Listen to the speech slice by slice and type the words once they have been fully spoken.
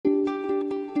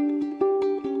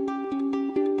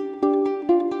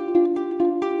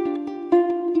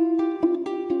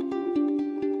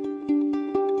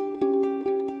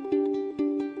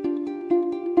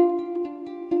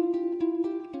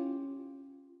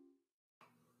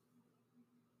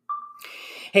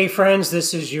Hey friends,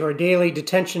 this is your daily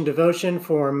detention devotion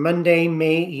for Monday,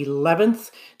 May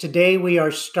 11th. Today we are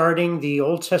starting the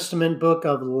Old Testament book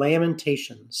of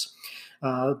Lamentations.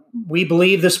 We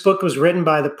believe this book was written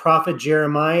by the prophet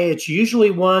Jeremiah. It's usually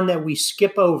one that we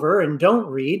skip over and don't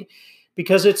read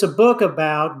because it's a book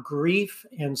about grief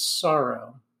and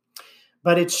sorrow.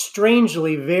 But it's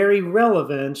strangely very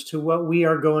relevant to what we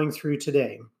are going through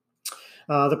today.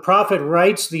 The prophet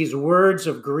writes these words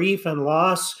of grief and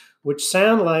loss, which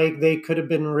sound like they could have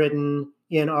been written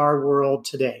in our world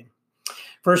today.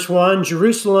 Verse 1,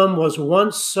 Jerusalem was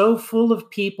once so full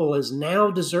of people as now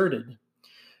deserted.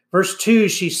 Verse 2,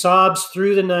 she sobs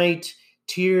through the night,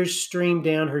 tears stream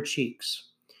down her cheeks.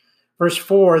 Verse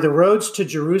 4, the roads to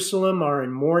Jerusalem are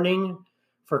in mourning,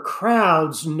 for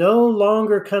crowds no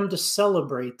longer come to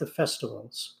celebrate the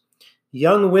festivals.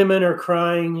 Young women are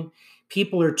crying,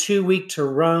 people are too weak to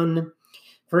run.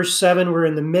 Verse 7, we're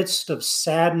in the midst of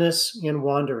sadness and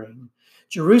wandering.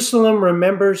 Jerusalem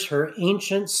remembers her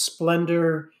ancient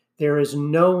splendor. There is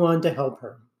no one to help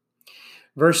her.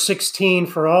 Verse 16,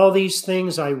 for all these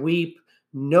things I weep.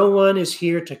 No one is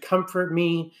here to comfort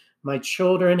me. My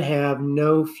children have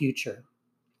no future.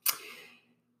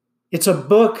 It's a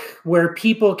book where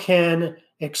people can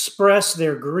express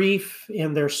their grief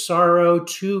and their sorrow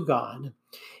to God.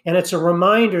 And it's a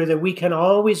reminder that we can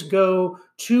always go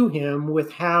to him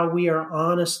with how we are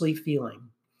honestly feeling.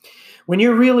 When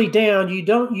you're really down, you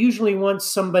don't usually want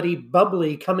somebody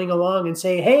bubbly coming along and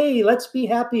say, hey, let's be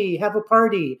happy, have a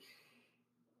party.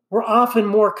 We're often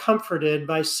more comforted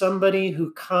by somebody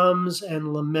who comes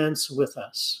and laments with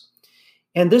us.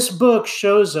 And this book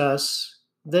shows us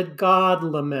that God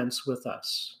laments with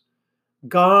us.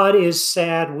 God is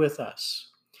sad with us.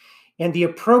 And the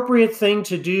appropriate thing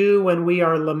to do when we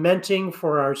are lamenting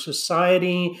for our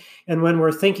society and when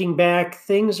we're thinking back,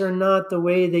 things are not the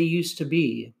way they used to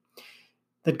be,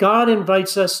 that God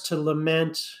invites us to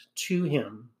lament to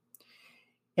him.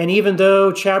 And even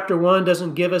though chapter 1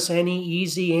 doesn't give us any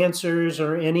easy answers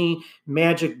or any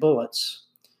magic bullets,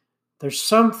 there's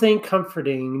something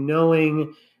comforting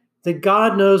knowing that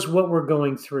God knows what we're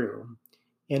going through,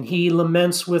 and he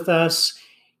laments with us,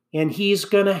 and he's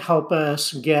going to help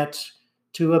us get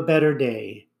to a better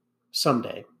day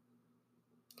someday.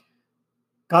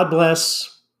 God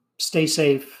bless. Stay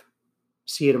safe.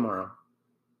 See you tomorrow.